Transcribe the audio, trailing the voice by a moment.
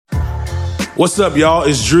What's up, y'all?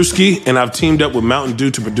 It's Drewski, and I've teamed up with Mountain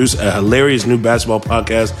Dew to produce a hilarious new basketball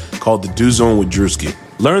podcast called The Dew Zone with Drewski.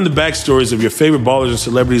 Learn the backstories of your favorite ballers and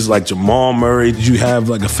celebrities like Jamal Murray. Did you have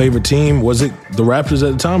like a favorite team? Was it the Raptors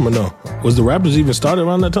at the time or no? Was the Raptors even started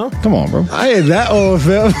around that time? Come on, bro. I ain't that old,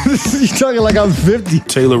 fam. You talking like I'm 50.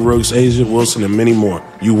 Taylor Rooks, Asia Wilson, and many more.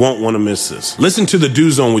 You won't want to miss this. Listen to The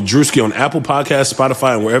Dew Zone with Drewski on Apple Podcasts,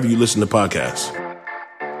 Spotify, and wherever you listen to podcasts.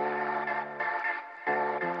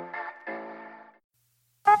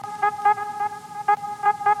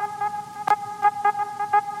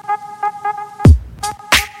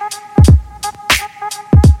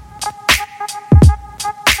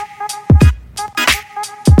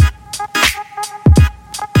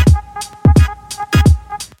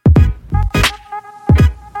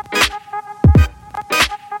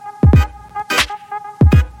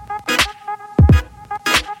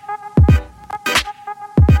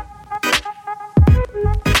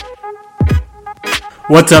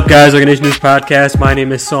 What's up, guys? Red Nation News Podcast. My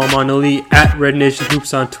name is Salman Ali at Red Nation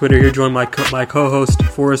Hoops on Twitter. Here joined my co-host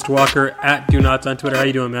Forrest Walker at Do Nots on Twitter. How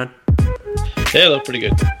you doing, man? Hey, I look pretty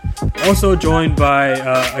good. Also joined by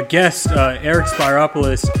a guest, Eric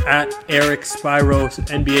Spiropoulos at Eric Spiros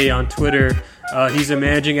NBA on Twitter. He's a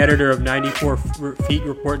managing editor of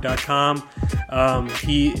 94feetreport.com.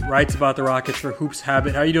 He writes about the Rockets for Hoops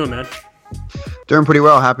Habit. How you doing, man? Doing pretty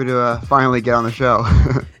well. Happy to finally get on the show.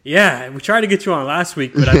 Yeah, we tried to get you on last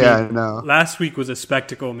week, but last week was a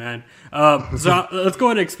spectacle, man. So let's go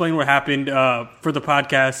ahead and explain what happened for the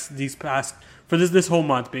podcast this whole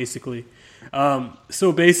month, basically.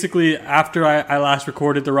 So basically, after I last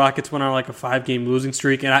recorded, the Rockets went on like a 5-game losing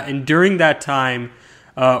streak, and during that time,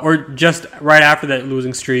 or just right after that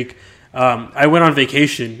losing streak, I went on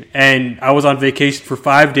vacation, and I was on vacation for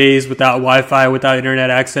 5 days without Wi-Fi, without internet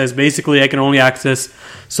access. Basically, I can only access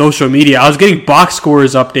social media. I was getting box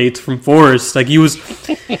scores updates from Forrest. Like he was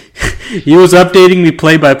updating me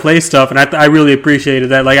play-by-play stuff, and I really appreciated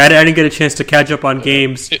that. Like I didn't get a chance to catch up on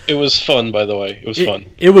games. It was fun, by the way. It was fun.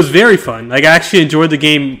 It was very fun. Like I actually enjoyed the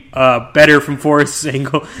game better from Forrest's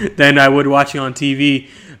angle than I would watching on TV.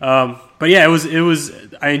 But yeah, it was.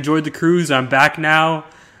 I enjoyed the cruise. I'm back now.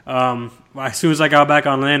 As soon as I got back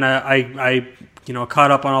on land, I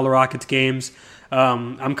caught up on all the Rockets games.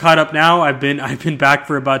 I'm caught up now. I've been back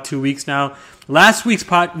for about 2 weeks now. Last week's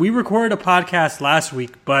we recorded a podcast last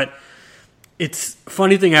week, but it's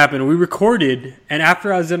funny thing happened. We recorded, and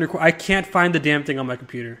after I was done I can't find the damn thing on my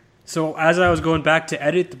computer. So as I was going back to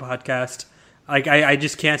edit the podcast, I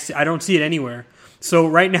just can't see. I don't see it anywhere. So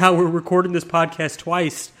right now we're recording this podcast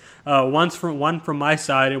twice. One from my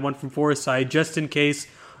side and one from Forrest's side, just in case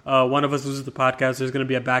one of us loses the podcast. There's going to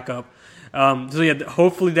be a backup. So yeah,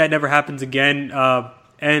 hopefully that never happens again.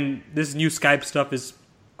 And this new Skype stuff is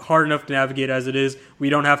hard enough to navigate as it is. We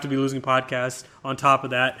don't have to be losing podcasts on top of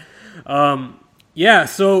that.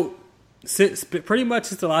 So pretty much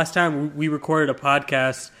since the last time we recorded a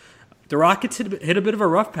podcast, the Rockets hit a bit of a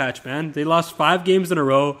rough patch, man. They lost 5 games in a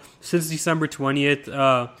row since December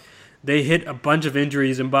 20th. They hit a bunch of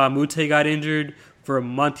injuries. Mbah Moute got injured for a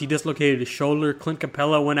month. He dislocated his shoulder. Clint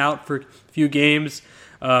Capella went out for a few games.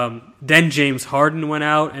 Then James Harden went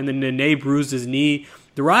out, and then Nene bruised his knee.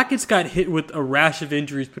 The Rockets got hit with a rash of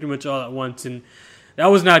injuries pretty much all at once, and that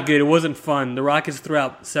was not good. It wasn't fun. The Rockets threw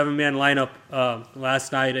out 7-man lineup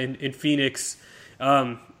last night in Phoenix.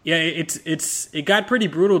 It got pretty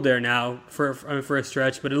brutal there now for a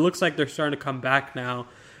stretch, but it looks like they're starting to come back now.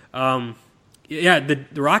 The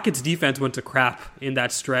Rockets' defense went to crap in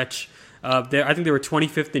that stretch. I think they were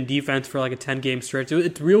 25th in defense for like a 10-game stretch.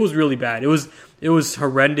 It was really bad. It was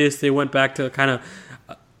horrendous. They went back to kind of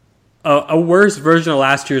a worse version of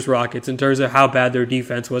last year's Rockets in terms of how bad their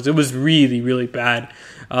defense was. It was really, really bad.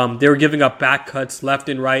 They were giving up back cuts left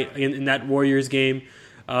and right in that Warriors game.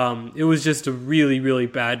 It was just a really, really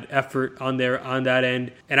bad effort on that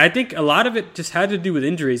end. And I think a lot of it just had to do with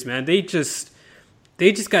injuries, man. They just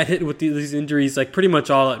got hit with these injuries like pretty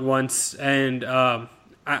much all at once. And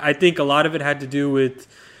I think a lot of it had to do with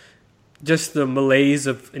just the malaise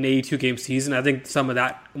of an 82-game season. I think some of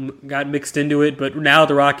that got mixed into it. But now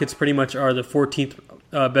the Rockets pretty much are the 14th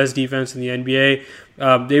best defense in the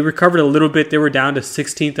NBA. They recovered a little bit. They were down to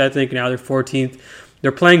 16th, I think. Now they're 14th.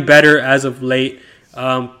 They're playing better as of late.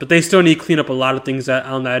 But they still need to clean up a lot of things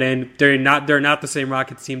on that end. They're not the same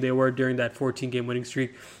Rockets team they were during that 14-game winning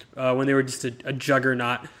streak when they were just a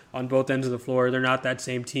juggernaut on both ends of the floor. They're not that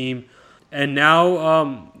same team. And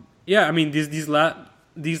now,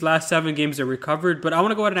 these last 7 games are recovered. But I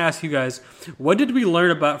want to go ahead and ask you guys, what did we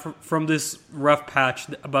learn about from this rough patch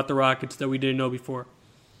about the Rockets that we didn't know before?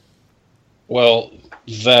 Well,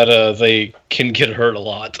 that they can get hurt a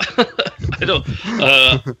lot. I don't.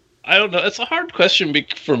 I don't know. It's a hard question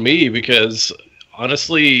for me because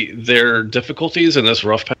honestly, their difficulties in this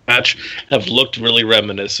rough patch have looked really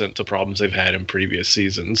reminiscent to problems they've had in previous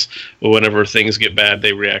seasons. Whenever things get bad,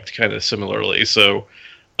 they react kind of similarly. So,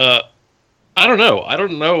 I don't know. I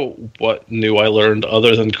don't know what new I learned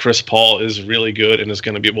other than Chris Paul is really good and is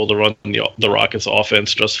going to be able to run the Rockets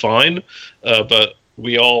offense just fine. But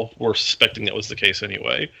we all were suspecting that was the case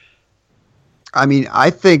anyway. I mean, I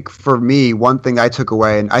think for me, one thing I took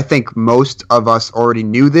away, and I think most of us already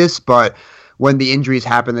knew this, but when the injuries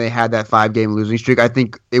happened, they had that 5-game losing streak. I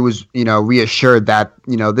think it was, reassured that,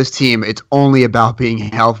 this team, it's only about being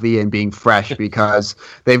healthy and being fresh because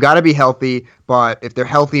they've got to be healthy. But if they're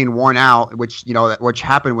healthy and worn out, which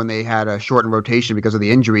happened when they had a shortened rotation because of the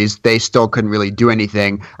injuries, they still couldn't really do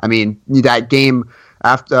anything. I mean, that game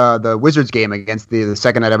after the Wizards game against the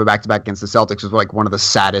second night ever back-to-back against the Celtics was like one of the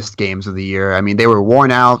saddest games of the year. I mean, they were worn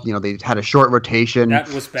out. They had a short rotation. That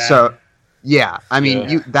was bad. So, yeah, I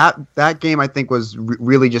mean, that game I think was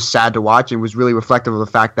really just sad to watch and was really reflective of the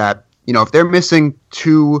fact that, if they're missing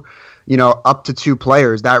up to two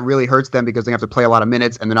players, that really hurts them because they have to play a lot of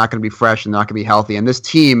minutes and they're not going to be fresh and they're not going to be healthy. And this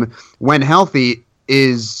team, when healthy,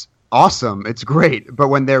 is awesome. It's great. But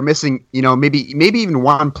when they're missing, maybe even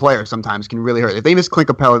one player sometimes can really hurt. If they miss Clint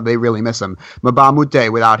Capella, they really miss him. Mbah a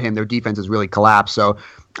Moute, without him, their defense has really collapsed. So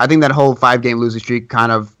I think that whole 5-game losing streak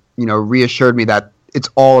kind of, reassured me that it's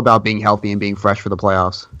all about being healthy and being fresh for the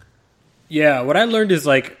playoffs. Yeah, what I learned is,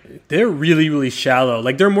 they're really, really shallow.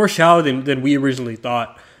 They're more shallow than we originally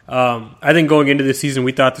thought. I think going into the season,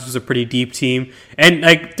 we thought this was a pretty deep team. And,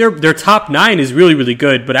 their top 9 is really, really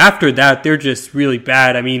good. But after that, they're just really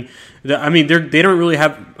bad. I mean, they don't really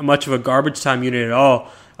have much of a garbage time unit at all.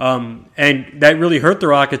 And that really hurt the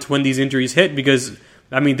Rockets when these injuries hit because,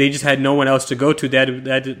 they just had no one else to go to. They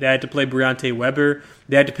had to play Briante Weber.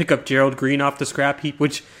 They had to pick up Gerald Green off the scrap heap,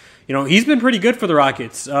 which, he's been pretty good for the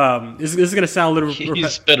Rockets. This is going to sound a little...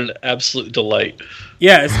 He's been an absolute delight.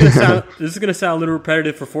 Yeah, this is going to sound a little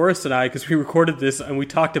repetitive for Forrest and I because we recorded this and we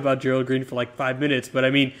talked about Gerald Green for 5 minutes. But,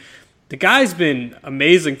 the guy's been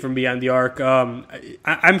amazing from beyond the arc.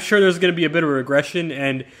 I'm sure there's going to be a bit of a regression,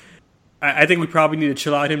 and I think we probably need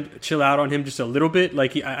to chill out on him just a little bit.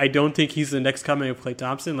 I don't think he's the next coming of Klay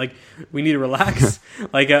Thompson. We need to relax.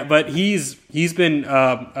 But he's been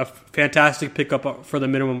a fantastic pickup for the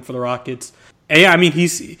minimum for the Rockets. And yeah,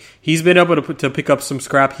 he's been able to pick up some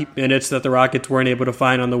scrap heap minutes that the Rockets weren't able to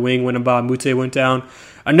find on the wing when Mbah a Moute went down.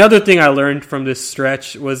 Another thing I learned from this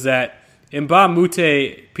stretch was that Mbah a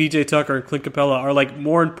Moute, PJ Tucker, and Clint Capella are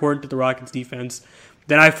more important to the Rockets defense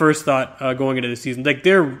than I first thought going into the season.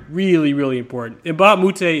 They're really, really important. Mbah a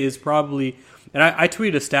Moute is probably, and I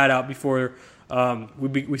tweeted a stat out before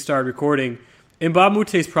we started recording. Mbah a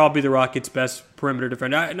Moute is probably the Rockets' best perimeter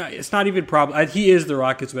defender. It's not even probably. He is the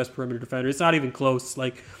Rockets' best perimeter defender. It's not even close.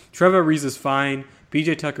 Trevor Ariza is fine.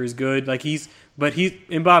 PJ Tucker is good.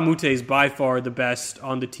 Mbah a Moute is by far the best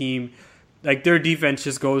on the team. Their defense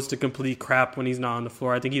just goes to complete crap when he's not on the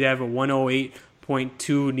floor. I think he'd have a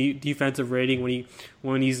 108.2 defensive rating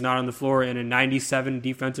when he's not on the floor and a 97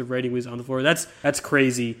 defensive rating when he's on the floor. That's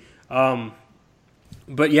crazy.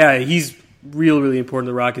 But yeah, he's really, really important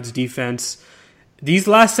to the Rockets defense. These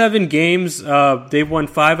last 7 games, they've won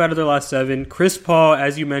 5 out of their last 7. Chris Paul,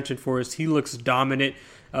 as you mentioned, Forrest, he looks dominant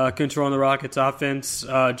controlling the Rockets offense.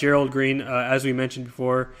 Gerald Green, as we mentioned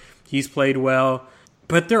before, he's played well.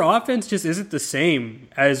 But their offense just isn't the same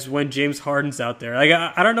as when James Harden's out there.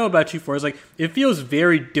 I don't know about you, Forrest. It feels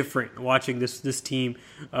very different watching this team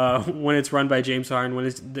when it's run by James Harden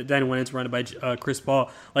than when it's run by Chris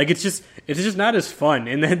Paul. It's just not as fun.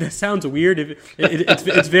 And that sounds weird.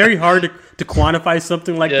 It's very hard to quantify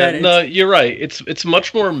something like that. No, you're right. It's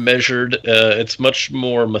much more measured. It's much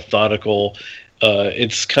more methodical.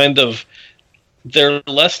 It's kind of... They're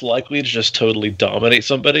less likely to just totally dominate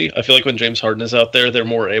somebody. I feel like when James Harden is out there, they're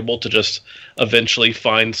more able to just eventually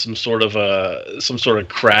find some sort of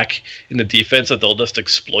crack in the defense that they'll just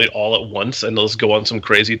exploit all at once, and they'll just go on some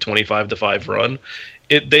crazy 25-5 run.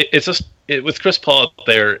 With Chris Paul out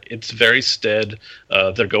there, it's very stead.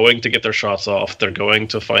 They're going to get their shots off. They're going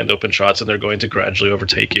to find open shots, and they're going to gradually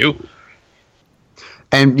overtake you.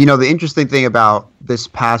 And the interesting thing about this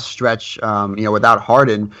past stretch, without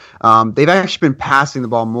Harden, they've actually been passing the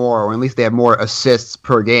ball more, or at least they have more assists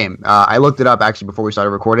per game. I looked it up actually before we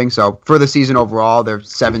started recording. So for the season overall, they're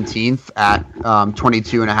 17th at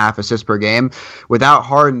 22.5 assists per game. Without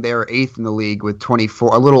Harden, they're 8th in the league with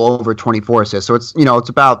 24, a little over 24 assists. So it's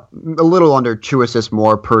about a little under 2 assists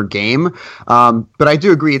more per game. But I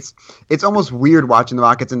do agree, it's almost weird watching the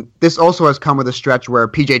Rockets, and this also has come with a stretch where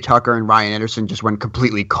PJ Tucker and Ryan Anderson just went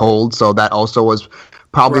completely cold. So that also was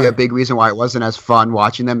probably a big reason why it wasn't as fun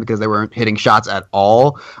watching them, because they weren't hitting shots at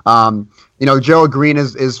all. Gerald Green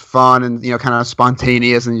is fun and kind of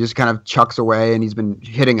spontaneous, and he just kind of chucks away, and he's been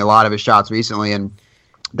hitting a lot of his shots recently, and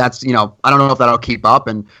that's I don't know if that'll keep up,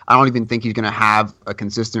 and I don't even think he's going to have a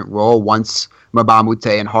consistent role once Mbah a Moute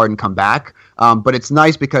and Harden come back. But it's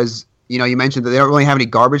nice because you mentioned that they don't really have any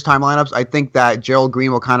garbage time lineups. I think that Gerald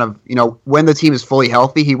Green will kind of when the team is fully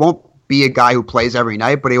healthy, he won't be a guy who plays every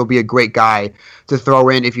night, but he will be a great guy to throw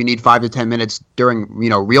in if you need 5 to 10 minutes during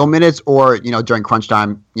real minutes, or during crunch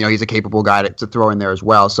time. He's a capable guy to throw in there as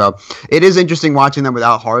well. So it is interesting watching them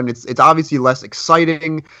without Harden. It's obviously less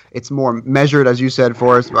exciting. It's more measured, as you said,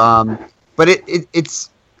 Forrest. But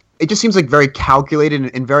it just seems like very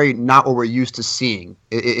calculated and very not what we're used to seeing.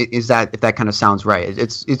 Is that, if that kind of sounds right?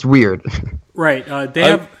 It's weird. Right.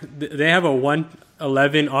 They have a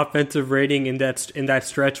 111 offensive rating in that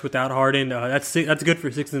stretch without Harden. That's good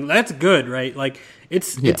for 6. That's good, right? Like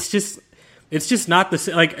it's just not the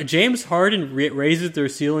same. Like James Harden raises their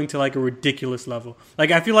ceiling to like a ridiculous level.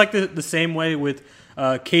 Like I feel like the same way with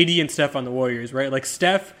KD and Steph on the Warriors, right? Like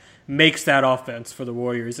Steph makes that offense for the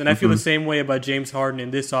Warriors, and I feel the same way about James Harden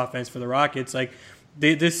in this offense for the Rockets. Like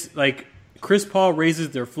Chris Paul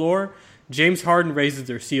raises their floor, James Harden raises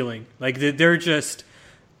their ceiling. Like they're just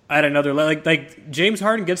at another level. Like James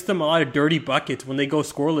Harden gets them a lot of dirty buckets when they go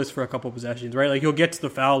scoreless for a couple possessions, right? Like he'll get to the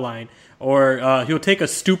foul line, or he'll take a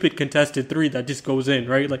stupid contested 3 that just goes in,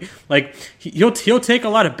 right? Like he'll take a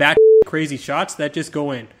lot of bat crazy shots that just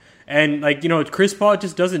go in. And Chris Paul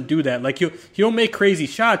just doesn't do that. Like he'll make crazy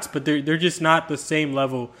shots, but they're just not the same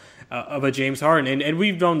level of a James Harden. And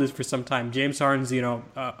we've known this for some time. James Harden's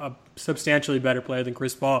a substantially better player than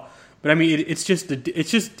Chris Paul. But I mean, it's just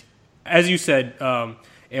as you said,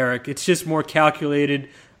 Eric. It's just more calculated.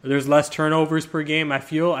 There's less turnovers per game. I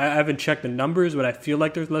haven't checked the numbers, but I feel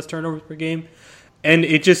like there's less turnovers per game, and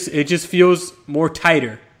it just feels more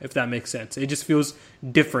tighter, if that makes sense. It just feels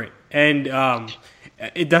different, and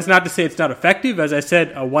that's not to say it's not effective. As I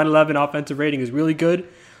said, a 111 offensive rating is really good.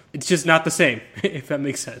 It's just not the same, if that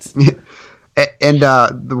makes sense. And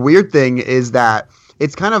the weird thing is that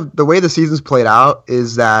it's kind of the way the season's played out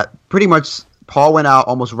is that pretty much Paul went out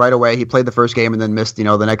almost right away. He played the first game and then missed,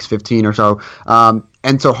 the next 15 or so.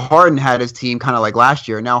 And so Harden had his team kind of like last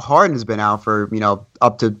year. Now Harden has been out for,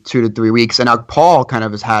 up to 2 to 3 weeks. And now Paul kind of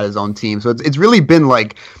has had his own team. So it's really been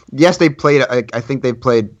like, yes, they played, I think they've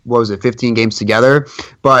played, 15 games together.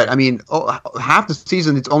 But, I mean, half the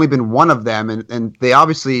season, it's only been one of them. And they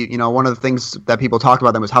obviously, one of the things that people talk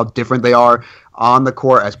about them is how different they are on the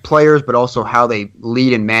court as players, but also how they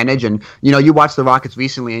lead and manage. And, you watch the Rockets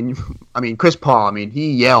recently, and, Chris Paul,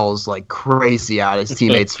 he yells like crazy at his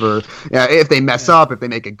teammates for if they mess up, if they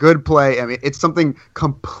make a good play. It's something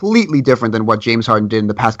completely different than what James Harden did in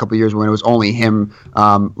the past couple of years when it was only him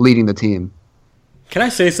leading the team. Can I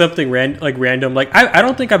say something random? Like I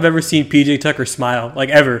don't think I've ever seen PJ Tucker smile, like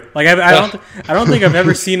ever. Like I don't think I've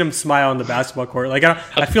ever seen him smile on the basketball court. Like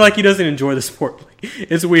I feel like he doesn't enjoy the sport. Like,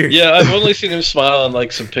 it's weird. Yeah, I've only seen him smile on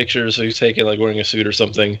like some pictures he's taken, like wearing a suit or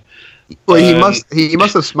something. Well, he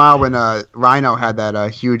must have smiled when Rhino had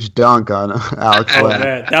that huge dunk on Alex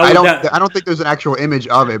Len. I don't think there's an actual image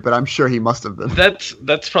of it, but I'm sure he must have been.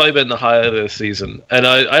 That's probably been the highlight of the season, and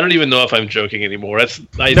I don't even know if I'm joking anymore.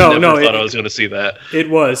 I never thought I was going to see that. It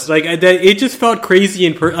was like it just felt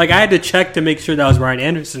crazy like I had to check to make sure that was Ryan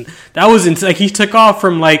Anderson. That was like he took off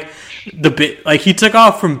from he took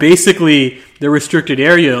off from basically the restricted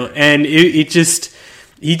area, and he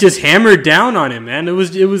just hammered down on him, man. It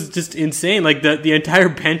was just insane. Like the entire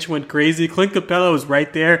bench went crazy. Clint Capella was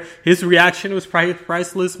right there. His reaction was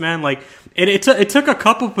priceless, man. Like it took a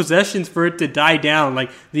couple possessions for it to die down.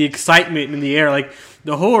 Like the excitement in the air, like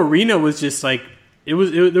the whole arena was just like there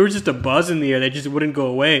was just a buzz in the air that just wouldn't go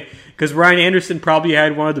away. Because Ryan Anderson probably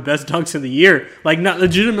had one of the best dunks of the year. Like not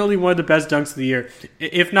legitimately one of the best dunks of the year,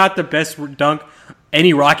 if not the best dunk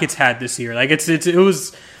any Rockets had this year. Like it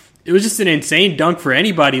was just an insane dunk for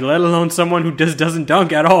anybody, let alone someone who doesn't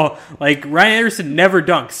dunk at all. Like Ryan Anderson never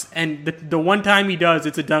dunks, and the one time he does,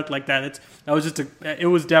 it's a dunk like that. It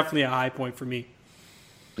was definitely a high point for me.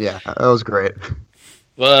 Yeah, that was great.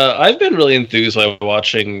 I've been really enthused by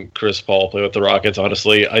watching Chris Paul play with the Rockets.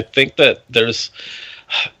 Honestly, I think that there's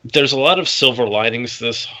a lot of silver linings to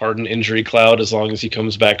this Harden injury cloud as long as he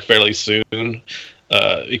comes back fairly soon.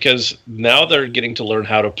 Because now they're getting to learn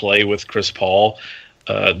how to play with Chris Paul.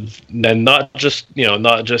 And not just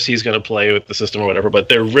he's going to play with the system or whatever, but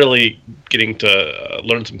they're really getting to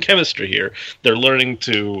learn some chemistry here. They're learning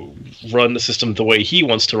to run the system the way he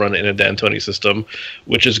wants to run it in a D'Antoni system,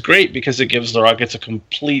 which is great because it gives the Rockets a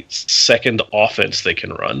complete second offense they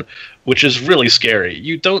can run, which is really scary.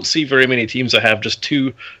 You don't see very many teams that have just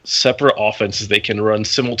two separate offenses they can run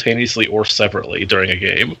simultaneously or separately during a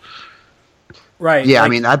game. Right. Yeah, I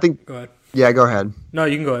mean, I think. Go ahead. Yeah, go ahead. No,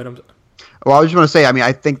 you can go ahead. Well, I was just going to say, I mean,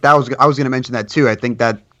 I think I was going to mention that too. I think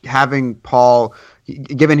that having Paul,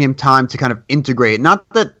 giving him time to kind of integrate, not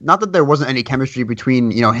that there wasn't any chemistry between,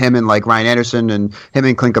 him and like Ryan Anderson and him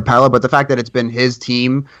and Clint Capella, but the fact that it's been his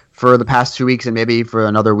team for the past 2 weeks and maybe for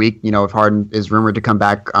another week, if Harden is rumored to come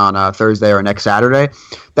back on Thursday or next Saturday,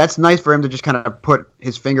 that's nice for him to just kind of put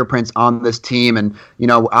his fingerprints on this team. And,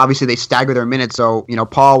 obviously they stagger their minutes. So,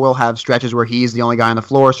 Paul will have stretches where he's the only guy on the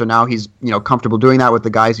floor. So now he's, comfortable doing that with the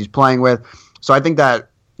guys he's playing with. So I think that,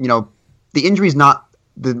 the injury is not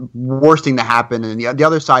the worst thing to happen. And the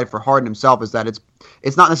other side for Harden himself is that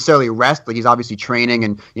it's not necessarily rest. Like he's obviously training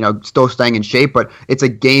and, still staying in shape, but it's a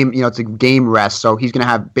game, it's a game rest. So he's going to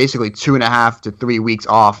have basically 2.5 to 3 weeks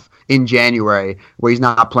off in January where he's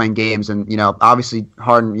not playing games. And, obviously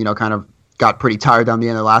Harden, kind of got pretty tired down the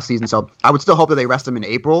end of the last season. So I would still hope that they rest him in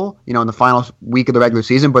April, in the final week of the regular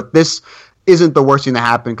season. But this isn't the worst thing to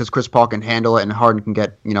happen because Chris Paul can handle it and Harden can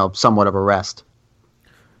get, somewhat of a rest.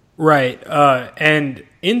 Right. And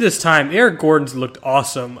in this time, Eric Gordon's looked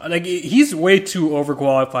awesome. Like he's way too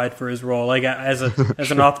overqualified for his role. Like as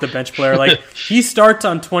an off the bench player, like he starts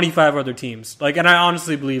on 25 other teams. Like, and I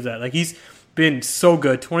honestly believe that. Like he's been so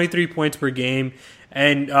good, 23 points per game,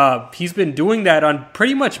 and he's been doing that on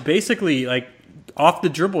pretty much basically like off the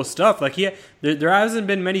dribble stuff. Like there hasn't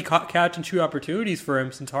been many catch and shoot opportunities for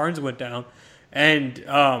him since Harden's went down, and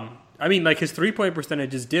I mean like his 3-point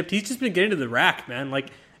percentage has dipped. He's just been getting to the rack, man.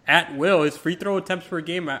 Like. At will, his free throw attempts per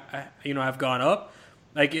game, have gone up.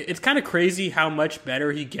 Like it's kind of crazy how much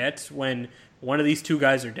better he gets when one of these two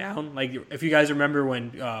guys are down. Like if you guys remember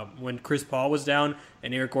when Chris Paul was down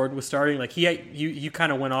and Eric Gordon was starting, like he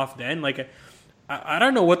kind of went off then. Like I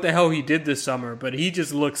don't know what the hell he did this summer, but he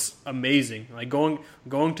just looks amazing. Like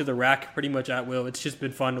going to the rack pretty much at will. It's just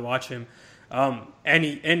been fun to watch him. And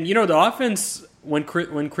the offense when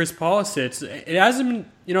Chris Paul sits, it hasn't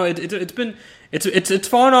been it's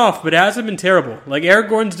fallen off, but it hasn't been terrible. Like Eric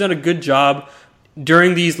Gordon's done a good job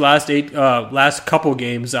during these last couple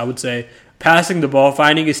games, I would say, passing the ball,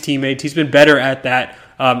 finding his teammates. He's been better at that.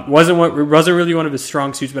 Wasn't really one of his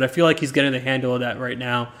strong suits, but I feel like he's getting the handle of that right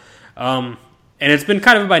now. And it's been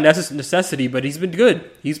kind of by necessity, but he's been good.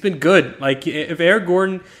 He's been good. Like if Eric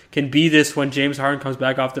Gordon can be this when James Harden comes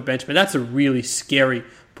back off the bench, man, that's a really scary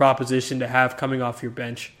proposition to have coming off your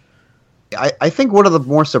bench. I think one of the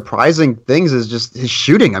more surprising things is just his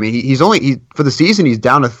shooting. I mean, he's for the season he's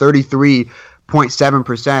down to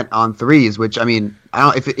 33.7% on threes, which I mean,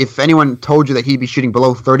 I don't if anyone told you that he'd be shooting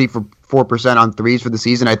below 34% on threes for the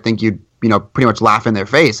season, I think you'd pretty much laugh in their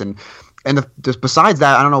face. And just besides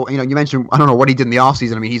that, I don't know. You mentioned I don't know what he did in the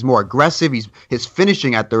offseason. I mean, he's more aggressive. His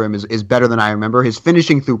finishing at the rim is better than I remember. His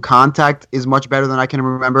finishing through contact is much better than I can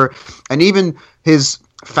remember, and even his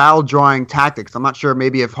foul drawing tactics. I'm not sure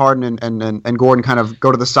maybe if Harden and Gordon kind of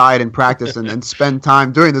go to the side and practice and spend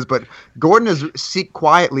time doing this, but Gordon has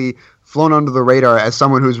quietly flown under the radar as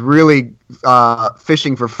someone who's really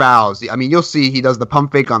fishing for fouls. I mean, you'll see he does the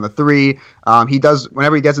pump fake on the three. He does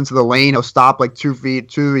whenever he gets into the lane, he'll stop like 2 to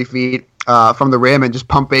 3 feet from the rim and just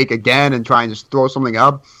pump fake again and try and just throw something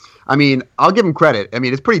up. I mean, I'll give him credit. I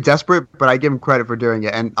mean, it's pretty desperate, but I give him credit for doing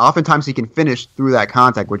it. And oftentimes he can finish through that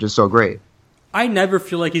contact, which is so great. I never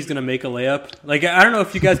feel like he's going to make a layup. Like, I don't know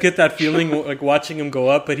if you guys get that feeling like watching him go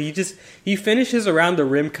up, but he finishes around the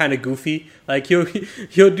rim kind of goofy. Like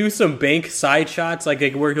he'll do some bank side shots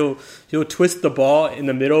like where he'll twist the ball in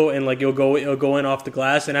the middle and like it'll go in off the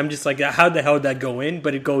glass, and I'm just like, how the hell did that go in?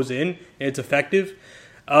 But it goes in and it's effective.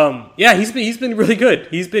 Yeah, he's been really good.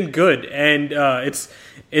 He's been good, and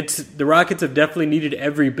it's the Rockets have definitely needed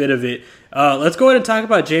every bit of it. Let's go ahead and talk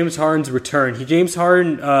about James Harden's return. James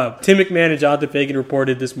Harden, Tim McMahon and Jonathan Fagan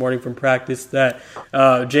reported this morning from practice that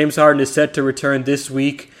James Harden is set to return this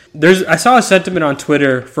week. I saw a sentiment on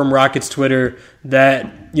Twitter from Rockets Twitter that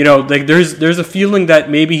like there's a feeling that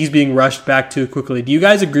maybe he's being rushed back too quickly. Do you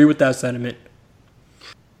guys agree with that sentiment?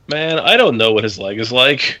 Man, I don't know what his leg is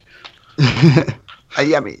like.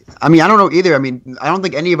 I mean, I don't know either. I mean, I don't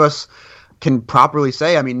think any of us can properly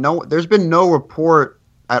say. I mean, there's been no report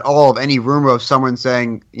at all of any rumor of someone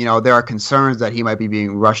saying, there are concerns that he might be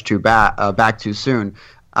being rushed back too soon.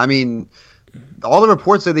 I mean, all the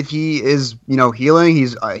reports say that he is, healing.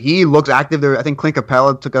 He looks active there. I think Clint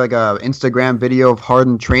Capella took like a Instagram video of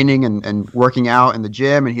Harden training and working out in the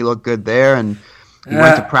gym, and he looked good there. And he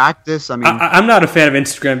went to practice. I mean, I'm not a fan of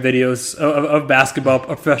Instagram videos of basketball,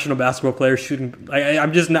 professional basketball players shooting.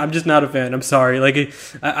 I'm just not a fan. I'm sorry. Like,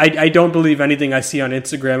 I don't believe anything I see on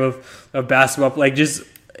Instagram of basketball. Like, just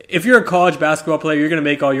if you're a college basketball player, you're gonna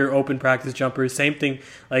make all your open practice jumpers. Same thing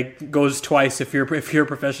like goes twice if you're a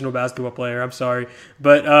professional basketball player. I'm sorry,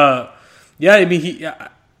 but yeah, I mean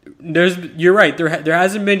you're right. There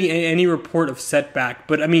hasn't been any report of setback,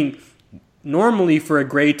 but I mean. Normally, for a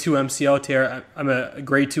grade 2 MCL tear, I'm a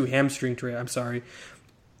grade 2 hamstring tear. I'm sorry.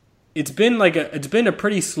 It's been a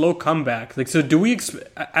pretty slow comeback. Like, so do we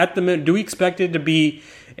expect it to be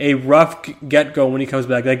a rough get go when he comes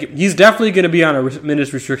back? Like, he's definitely going to be on a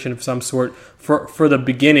minutes restriction of some sort for the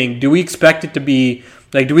beginning. Do we expect it to be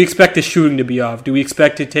like? Do we expect the shooting to be off? Do we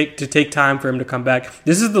expect it to take time for him to come back?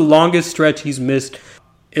 This is the longest stretch he's missed.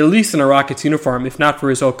 At least in a Rockets uniform, if not for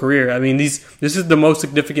his whole career. I mean, this is the most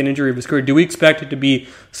significant injury of his career. Do we expect it to be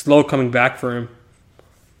slow coming back for him?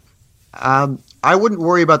 I wouldn't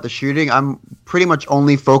worry about the shooting. I'm pretty much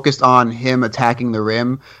only focused on him attacking the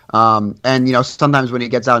rim. And, sometimes when he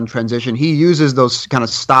gets out in transition, he uses those kind of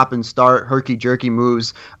stop and start, herky-jerky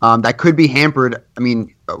moves that could be hampered. I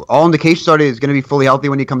mean, all indications are he's going to be fully healthy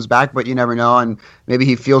when he comes back, but you never know. And maybe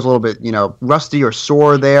he feels a little bit, rusty or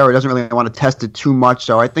sore there, or doesn't really want to test it too much.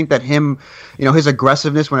 So I think that him, his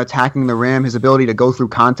aggressiveness when attacking the rim, his ability to go through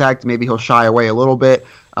contact, maybe he'll shy away a little bit.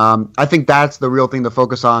 I think that's the real thing to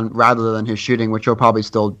focus on rather than his shooting, which he'll probably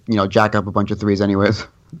still, jack up a bunch of threes anyways.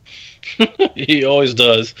 He always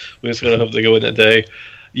does. We just gotta hope they go in that day.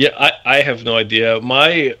 Yeah, I have no idea.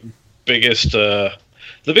 My biggest, the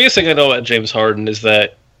biggest thing I know about James Harden is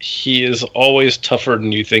that he is always tougher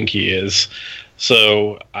than you think he is.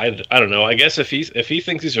 So I don't know. I guess if he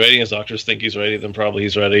thinks he's ready, and his doctors think he's ready, then probably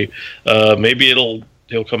he's ready. Maybe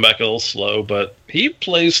he'll come back a little slow, but he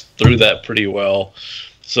plays through that pretty well.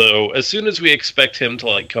 So as soon as we expect him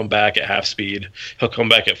to come back at half speed, he'll come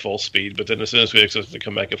back at full speed. But then as soon as we expect him to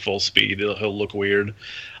come back at full speed, he'll look weird.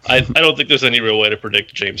 I don't think there's any real way to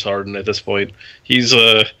predict James Harden at this point. He's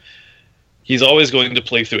always going to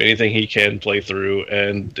play through anything he can play through,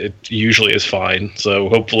 and it usually is fine. So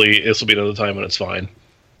hopefully this will be another time when it's fine.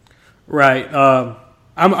 Right.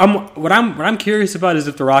 What I'm curious about is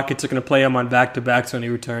if the Rockets are going to play him on back-to-backs when he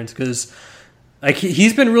returns, because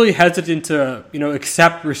he's been really hesitant to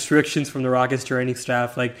accept restrictions from the Rockets training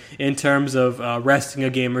staff, in terms of resting a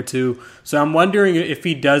game or two. So I'm wondering if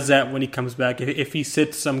he does that when he comes back, if he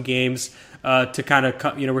sits some games to kind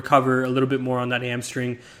of recover a little bit more on that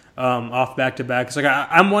hamstring off back-to-backs.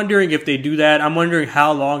 I'm wondering if they do that. I'm wondering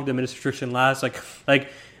how long the minutes restriction lasts.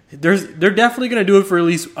 They're definitely going to do it for at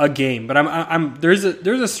least a game, but there's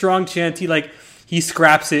a strong chance he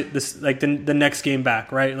scraps it the next game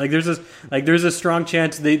back, right? There's a strong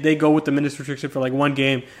chance they go with the minutes restriction for one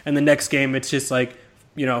game, and the next game it's just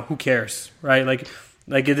who cares, right?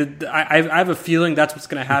 I have a feeling that's what's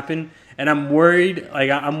going to happen, and I'm worried.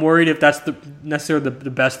 I'm worried if that's necessarily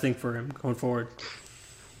the best thing for him going forward.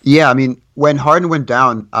 Yeah, I mean, when Harden went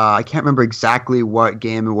down, I can't remember exactly what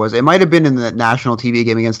game it was. It might have been in the national TV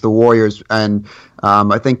game against the Warriors, and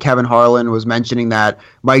I think Kevin Harlan was mentioning that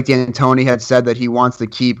Mike D'Antoni had said that he wants to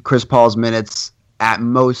keep Chris Paul's minutes at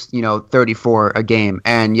most, 34 a game,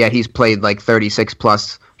 and yet he's played 36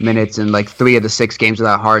 plus minutes in 3 of the 6 games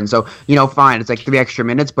without Harden. So, fine, it's 3 extra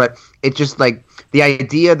minutes, but it's just the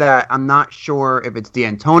idea that I'm not sure if it's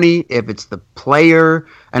D'Antoni, if it's the player,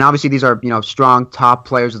 and obviously these are, strong top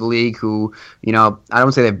players of the league who, I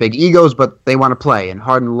don't say they have big egos, but they want to play, and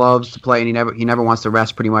Harden loves to play, and he never wants to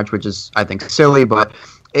rest pretty much, which is, I think, silly, but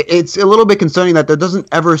it's a little bit concerning that there doesn't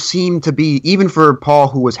ever seem to be, even for Paul,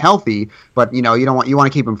 who was healthy, but you want to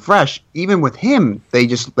keep him fresh. Even with him,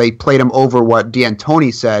 they played him over what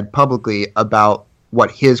D'Antoni said publicly about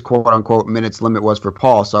what his quote unquote minutes limit was for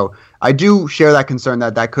Paul. So I do share that concern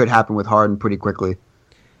that could happen with Harden pretty quickly.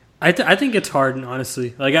 I think it's Harden,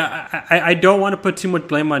 honestly. I don't want to put too much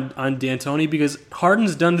blame on D'Antoni, because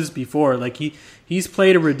Harden's done this before. He's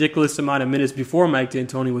played a ridiculous amount of minutes before Mike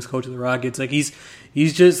D'Antoni was coach of the Rockets.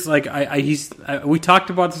 He's just we talked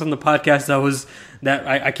about this on the podcast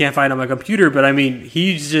I can't find on my computer, but I mean,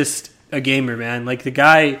 he's just a gamer, man. The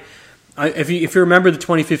guy, if you remember the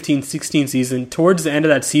 2015-16 season, towards the end of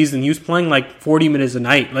that season, he was playing like 40 minutes a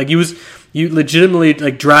night. Like you legitimately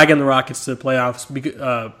like dragging the Rockets to the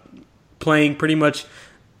playoffs, playing pretty much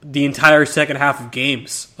the entire second half of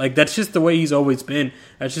games. Like that's just the way he's always been.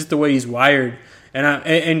 That's just the way he's wired.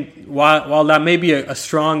 And while that may be a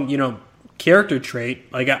strong, character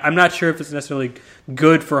trait, like I'm not sure if it's necessarily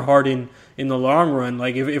good for Harden in the long run.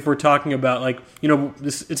 Like if we're talking about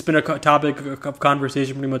it's been a topic of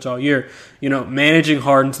conversation pretty much all year. Managing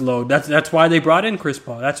Harden's load. That's why they brought in Chris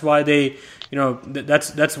Paul. That's why they,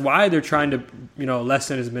 that's why they're trying to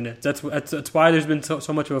lessen his minutes. That's why there's been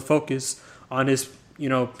so much of a focus on his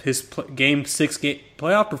Game 6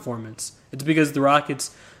 playoff performance. It's because the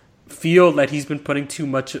Rockets feel that he's been putting too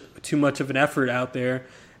much of an effort out there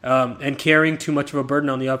and carrying too much of a burden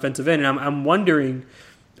on the offensive end. And I'm wondering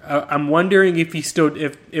if he still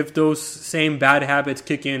if those same bad habits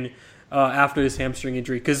kick in after this hamstring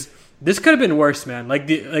injury, because this could have been worse, man.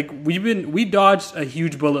 We dodged a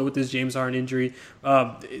huge bullet with this James Harden injury.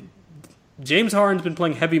 James Harden's been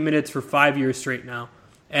playing heavy minutes for 5 years straight now,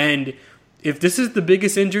 and if this is the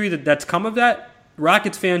biggest injury that's come of that,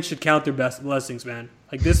 Rockets fans should count their best blessings, man.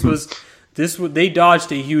 Like they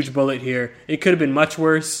dodged a huge bullet here. It could have been much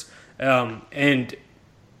worse. And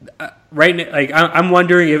right now, I'm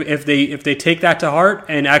wondering if they take that to heart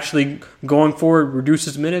and actually going forward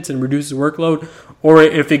reduces minutes and reduces workload, or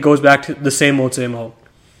if it goes back to the same old.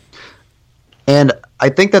 And I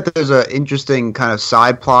think that there's an interesting kind of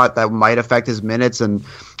side plot that might affect his minutes, and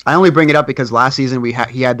I only bring it up because last season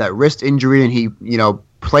he had that wrist injury, and he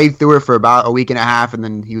played through it for about a week and a half, and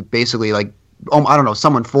then he basically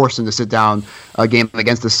someone forced him to sit down a game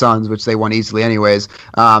against the Suns, which they won easily anyways.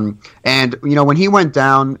 And when he went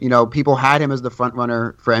down, people had him as the front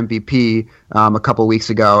runner for MVP a couple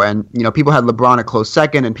weeks ago, and people had LeBron a close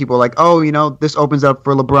second, and people were like, this opens up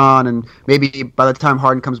for LeBron, and maybe by the time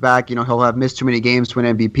Harden comes back, he'll have missed too many games to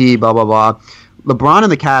win MVP, blah blah blah. LeBron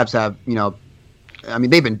and the Cavs have,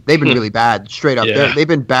 they've been really bad, straight up. Yeah. They've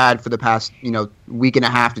been bad for the past week and a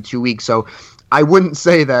half to 2 weeks. So I wouldn't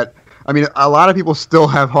say that. I mean, a lot of people still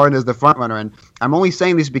have Harden as the front runner, and I'm only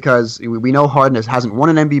saying this because we know Harden hasn't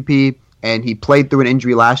won an MVP, and he played through an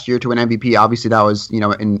injury last year to an MVP. Obviously, that was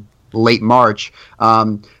in late March.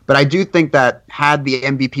 But I do think that had the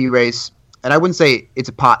MVP race, and I wouldn't say it's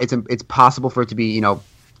possible for it to be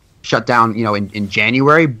shut down in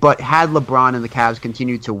January, but had LeBron and the Cavs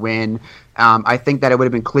continued to win, I think that it would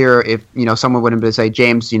have been clearer if someone would have been say,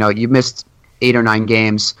 James, you missed 8 or 9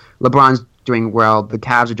 games. LeBron's doing well. The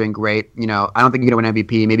Cavs are doing great. I don't think you're going to win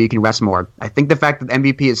MVP. Maybe you can rest more. I think the fact that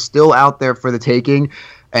MVP is still out there for the taking,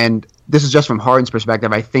 and this is just from Harden's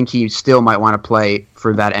perspective, I think he still might want to play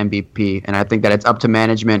for that MVP. And I think that it's up to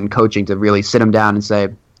management and coaching to really sit him down and say,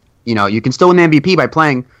 you can still win the MVP by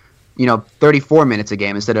playing, 34 minutes a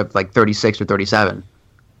game instead of 36 or 37.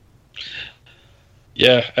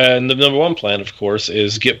 Yeah, and the number one plan, of course,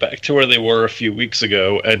 is get back to where they were a few weeks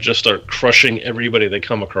ago and just start crushing everybody they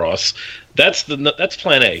come across. That's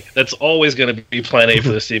plan A. That's always going to be plan A for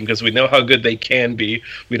this team because we know how good they can be.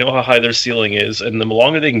 We know how high their ceiling is, and the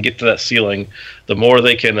longer they can get to that ceiling, the more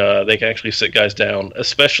they can actually sit guys down.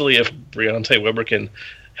 Especially if Briante Weber can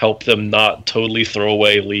help them not totally throw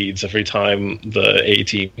away leads every time the A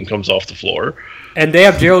team comes off the floor. And they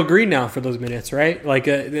have Gerald Green now for those minutes, right?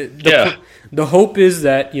 The hope is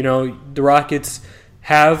that the Rockets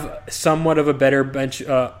have somewhat of a better bench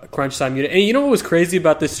crunch time unit. And what was crazy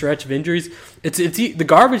about this stretch of injuries? It's the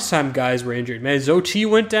garbage time guys were injured, man. Zochi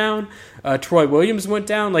went down, Troy Williams went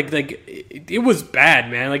down. It was bad,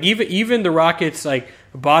 man. Even the Rockets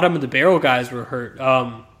bottom of the barrel guys were hurt.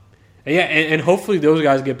 And hopefully those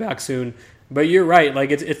guys get back soon. But you're right.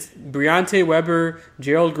 It's Briante Weber,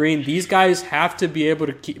 Gerald Green. These guys have to be able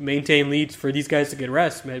to maintain leads for these guys to get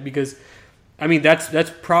rest, man. Because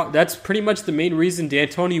that's pretty much the main reason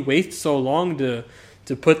D'Antoni waits so long to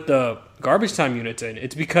put the garbage time units in.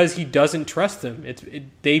 It's because he doesn't trust them.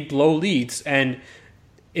 They blow leads, and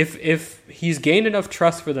if he's gained enough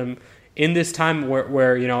trust for them in this time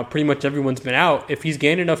where pretty much everyone's been out, if he's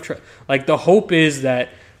gained enough trust, the hope is that.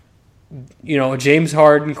 James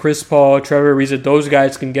Harden, Chris Paul, Trevor Ariza, those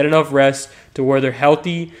guys can get enough rest to where they're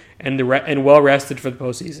healthy and well rested for the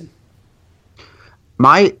postseason.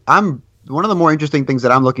 One of the more interesting things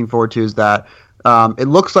that I'm looking forward to is that it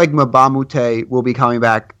looks like Mbah a Moute will be coming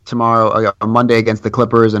back tomorrow, on Monday against the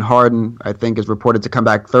Clippers, and Harden, I think, is reported to come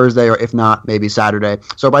back Thursday, or if not, maybe Saturday.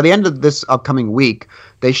 So by the end of this upcoming week,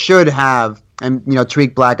 they should have And,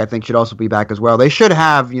 Tariq Black, I think, should also be back as well. They should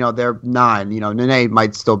have, their 9. Nene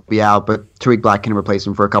might still be out, but Tariq Black can replace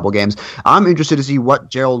him for a couple games. I'm interested to see what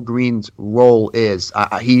Gerald Green's role is.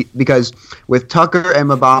 Because with Tucker and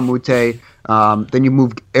Mbah a Moute, then you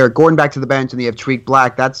move Eric Gordon back to the bench, and you have Tariq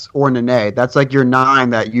Black. or Nene. That's like your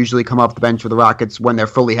 9 that usually come off the bench for the Rockets when they're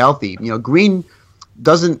fully healthy. Green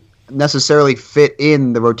doesn't necessarily fit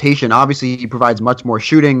in the rotation. Obviously, he provides much more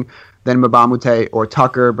shooting than Mbah a Moute or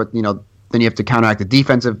Tucker, but, then you have to counteract the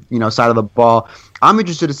defensive, side of the ball. I'm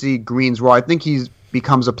interested to see Green's role. I think he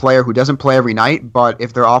becomes a player who doesn't play every night, but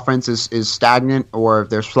if their offense is stagnant or if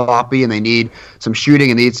they're sloppy and they need some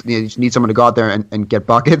shooting and need someone to go out there and get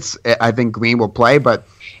buckets, I think Green will play. But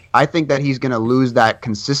I think that he's going to lose that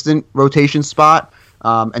consistent rotation spot.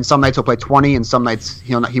 And some nights he'll play 20, and some nights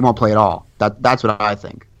he won't play at all. That's what I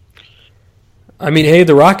think. I mean, hey,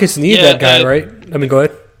 the Rockets need that guy, right? I mean, go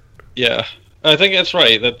ahead. Yeah. I think that's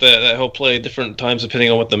right, that he'll play different times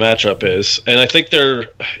depending on what the matchup is. And I think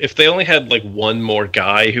if they only had like one more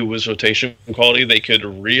guy who was rotation quality, they could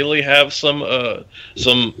really have some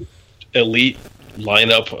elite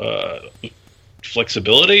lineup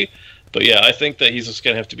flexibility. But yeah, I think that he's just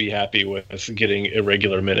going to have to be happy with getting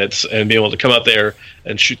irregular minutes and be able to come out there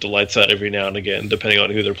and shoot the lights out every now and again, depending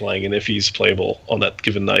on who they're playing and if he's playable on that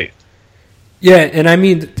given night. Yeah, and I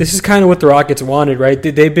mean, this is kind of what the Rockets wanted, right?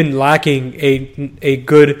 They've been lacking a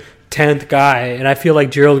good 10th guy, and I feel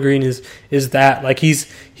like Gerald Green is that. Like he's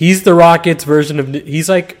the Rockets version of, he's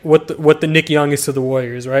like what the Nick Young is to the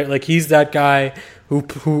Warriors, right? Like he's that guy who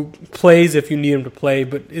plays if you need him to play,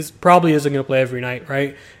 but probably isn't going to play every night,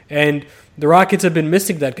 right? And the Rockets have been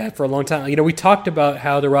missing that guy for a long time. We talked about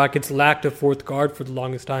how the Rockets lacked a fourth guard for the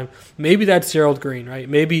longest time. Maybe that's Gerald Green, right?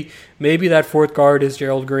 Maybe that fourth guard is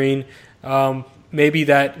Gerald Green. Maybe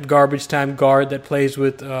that garbage time guard that plays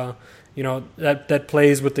with, that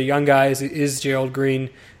plays with the young guys is Gerald Green.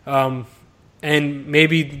 And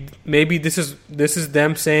maybe this is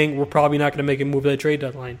them saying we're probably not going to make a move at the trade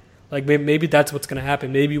deadline. Like maybe that's what's going to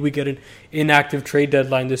happen. Maybe we get an inactive trade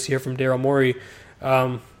deadline this year from Daryl Morey.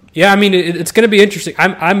 I mean it's going to be interesting.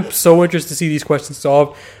 I'm so interested to see these questions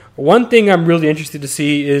solved. One thing I'm really interested to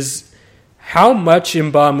see is how much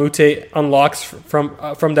Mbah a Moute unlocks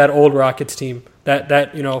from that old Rockets team,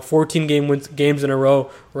 that 14 games in a row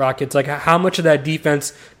Rockets. Like how much of that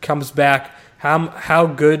defense comes back? How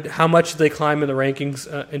much do they climb in the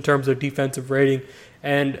rankings in terms of defensive rating,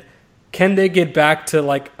 and can they get back to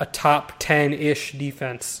like a top 10-ish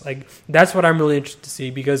defense? Like that's what I'm really interested to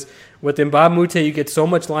see, because with Mbah a Moute you get so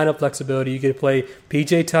much lineup flexibility. You get to play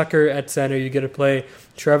PJ Tucker at center. You get to play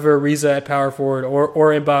Trevor Ariza at power forward,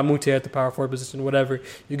 or Mbah a Moute at the power forward position, whatever.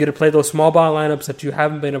 You get to play those small ball lineups that you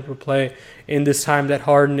haven't been able to play in this time that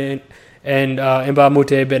Harden and Mbah a Moute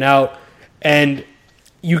have been out, and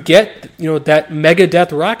you get that mega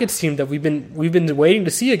depth Rockets team that we've been waiting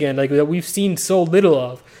to see again, like that we've seen so little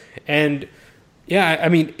of. And yeah, I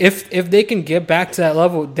mean, if they can get back to that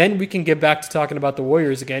level, then we can get back to talking about the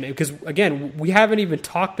Warriors again. Because again, we haven't even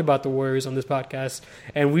talked about the Warriors on this podcast,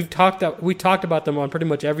 and we talked about them on pretty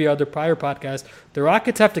much every other prior podcast. The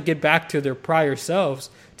Rockets have to get back to their prior selves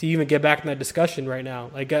to even get back in that discussion right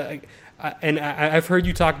now. I've heard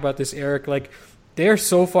you talk about this, Eric. Like they're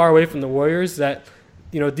so far away from the Warriors that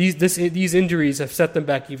these injuries have set them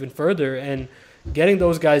back even further, and getting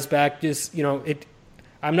those guys back just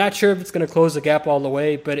I'm not sure if it's going to close the gap all the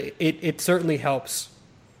way, but it certainly helps.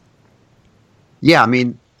 Yeah, I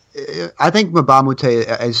mean, I think Mbah a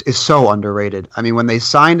Moute is so underrated. I mean, when they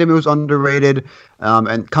signed him, it was underrated,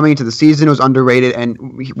 and coming into the season, it was underrated. And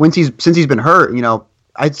since he's been hurt,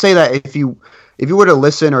 I'd say that if you were to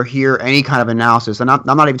listen or hear any kind of analysis, and I'm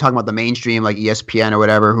not even talking about the mainstream like ESPN or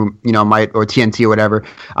whatever, who might, or TNT or whatever.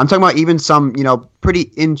 I'm talking about even some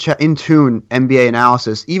pretty in tune NBA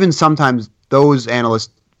analysis. Even sometimes those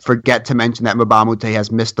analysts forget to mention that Mbah a Moute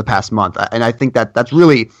has missed the past month. And I think that that's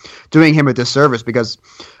really doing him a disservice, because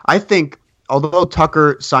I think although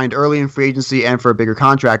Tucker signed early in free agency and for a bigger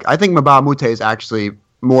contract, I think Mbah a Moute is actually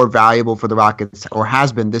more valuable for the Rockets, or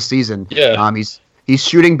has been this season. Yeah. He's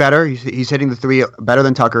shooting better. He's hitting the three better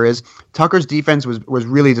than Tucker is. Tucker's defense was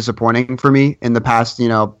really disappointing for me in the past,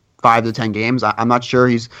 5 to 10 games. I'm not sure.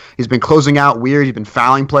 He's been closing out weird. He's been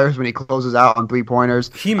fouling players when he closes out on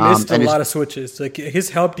 3-pointers. He missed a lot of switches. Like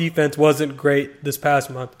his help defense wasn't great this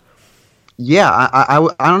past month. Yeah,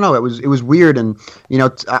 I don't know. It was weird, and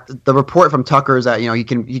the report from Tucker is that he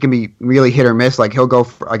can be really hit or miss. Like he'll go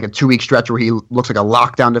for like a 2-week stretch where he looks like a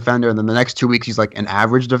lockdown defender, and then the next 2 weeks he's like an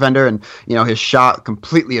average defender, and his shot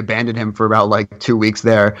completely abandoned him for about like 2 weeks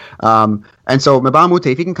there. And so Mbah a Moute,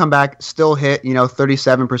 if he can come back, still hit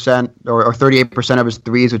 37% or 38% of his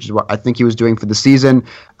threes, which is what I think he was doing for the season,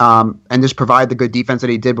 and just provide the good defense that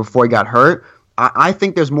he did before he got hurt. I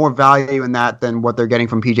think there's more value in that than what they're getting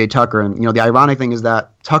from PJ Tucker. And, the ironic thing is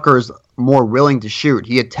that Tucker is more willing to shoot.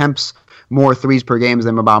 He attempts more threes per game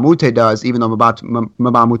than Mbah a Moute does, even though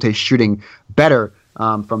Mbah a Moute is shooting better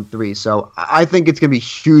from three. So I think it's going to be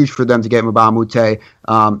huge for them to get Mbah a Moute.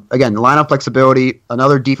 Again, lineup flexibility,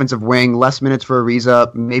 another defensive wing, less minutes for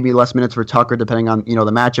Ariza, maybe less minutes for Tucker, depending on,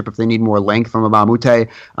 the matchup if they need more length from Mbah a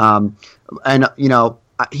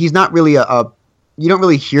Moute. He's not really you don't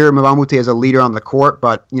really hear Mbah a Moute as a leader on the court,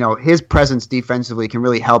 but his presence defensively can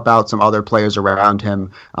really help out some other players around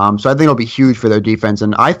him. So I think it'll be huge for their defense,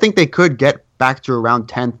 and I think they could get back to around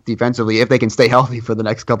 10th defensively if they can stay healthy for the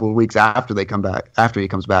next couple of weeks after he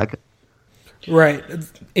comes back. Right.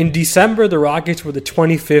 In December, the Rockets were the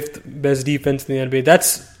 25th best defense in the NBA.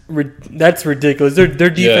 That's ridiculous. Their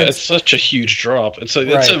defense. Yeah, it's such a huge drop. It's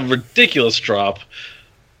a ridiculous drop.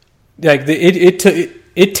 Like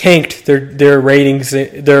it tanked their ratings,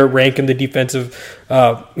 their rank in the defensive,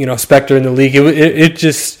 specter in the league. It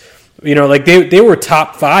just, like they were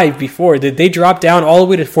top 5 before. They dropped down all the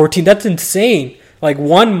way to 14. That's insane. Like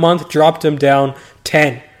 1 month dropped them down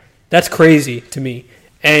 10. That's crazy to me.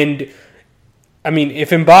 And I mean, if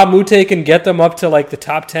Mbah a Moute can get them up to like the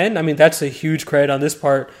top 10, I mean, that's a huge credit on this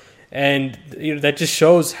part. And that just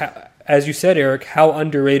shows, how, as you said, Eric, how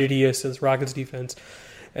underrated he is as Rockets defense.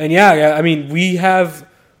 And yeah, I mean, we have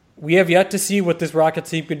yet to see what this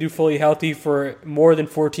Rockets team can do fully healthy for more than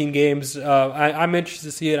 14 games. I'm interested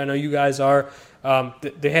to see it. I know you guys are.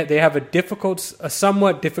 They have a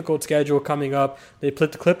somewhat difficult schedule coming up. They play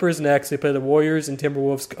the Clippers next. They play the Warriors and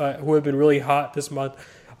Timberwolves, who have been really hot this month.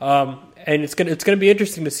 And it's gonna be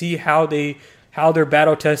interesting to see how they're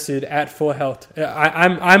battle tested at full health.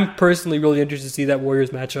 I'm personally really interested to see that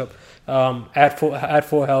Warriors matchup at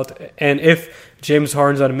full health, and if James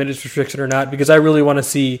Harden's on a minutes restriction or not, because I really want to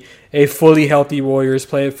see a fully healthy Warriors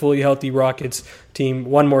play a fully healthy Rockets team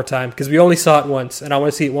one more time, because we only saw it once, and I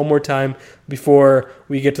want to see it one more time before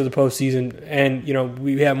we get to the postseason, and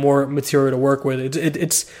we have more material to work with.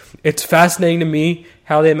 It's fascinating to me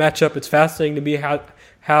how they match up. It's fascinating to me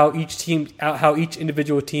how each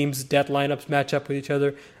individual team's depth lineups match up with each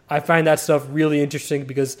other. I find that stuff really interesting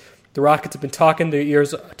because the Rockets have been talking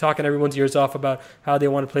everyone's ears off about how they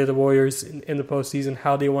want to play the Warriors in the postseason,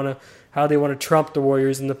 how they want to trump the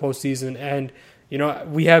Warriors in the postseason, and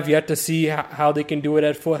we have yet to see how they can do it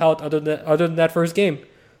at full health other than that first game.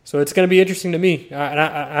 So it's going to be interesting to me, and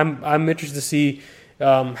I'm interested to see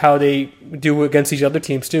how they do against these other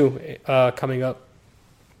teams too coming up.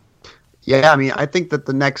 Yeah, I mean, I think that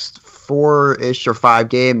the next 4-ish or 5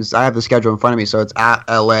 games, I have the schedule in front of me, so it's at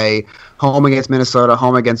LA, home against Minnesota,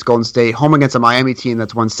 home against Golden State, home against a Miami team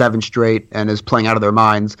that's won 7 straight and is playing out of their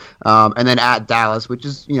minds, and then at Dallas, which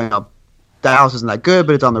is, Dallas isn't that good,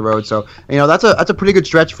 but it's on the road, so that's a pretty good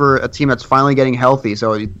stretch for a team that's finally getting healthy.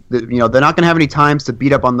 So they're not going to have any times to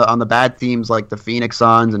beat up on the bad teams like the Phoenix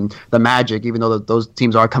Suns and the Magic, even though those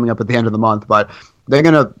teams are coming up at the end of the month, but they're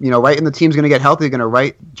going to, right, and the team's going to get healthy. They're going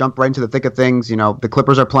to jump right into the thick of things. The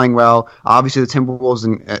Clippers are playing well. Obviously, the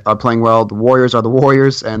Timberwolves are playing well. The Warriors are the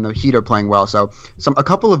Warriors, and the Heat are playing well. So a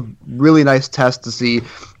couple of really nice tests to see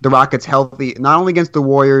the Rockets healthy, not only against the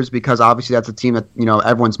Warriors, because obviously that's a team that,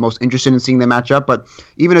 everyone's most interested in seeing them match up, but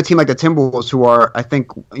even a team like the Timberwolves, who are, I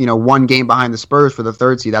think, 1 game behind the Spurs for the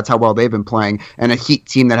 3rd seed. That's how well they've been playing, and a Heat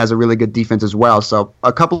team that has a really good defense as well. So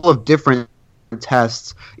a couple of different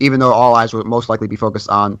tests, even though all eyes will most likely be focused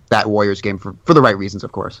on that Warriors game for the right reasons,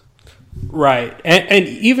 of course. Right, and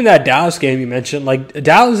even that Dallas game you mentioned, like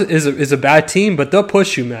Dallas is a bad team, but they'll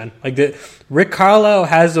push you, man. Like Rick Carlisle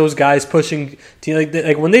has those guys pushing.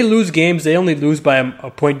 Like when they lose games, they only lose by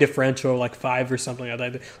a point differential, like 5 or something like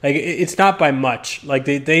that. Like it's not by much. Like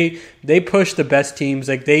they push the best teams.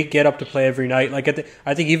 Like they get up to play every night. Like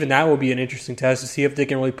I think even that will be an interesting test to see if they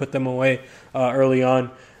can really put them away early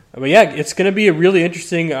on. But yeah, it's going to be a really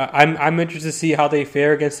interesting. I'm interested to see how they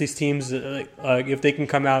fare against these teams. If they can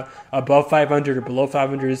come out above 500 or below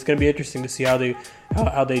 500, it's going to be interesting to see how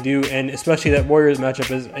they do, and especially that Warriors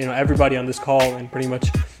matchup is everybody on this call and pretty much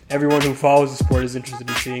everyone who follows the sport is interested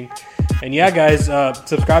in seeing. And yeah, guys,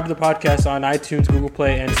 subscribe to the podcast on iTunes, Google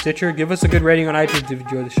Play, and Stitcher. Give us a good rating on iTunes if you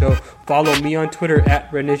enjoy the show. Follow me on Twitter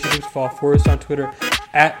at RedNationHoops. Follow Forrest on Twitter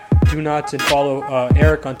at Junots and follow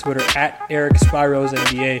Eric on Twitter at Eric Spiros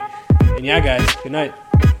NBA. And yeah, guys, good night.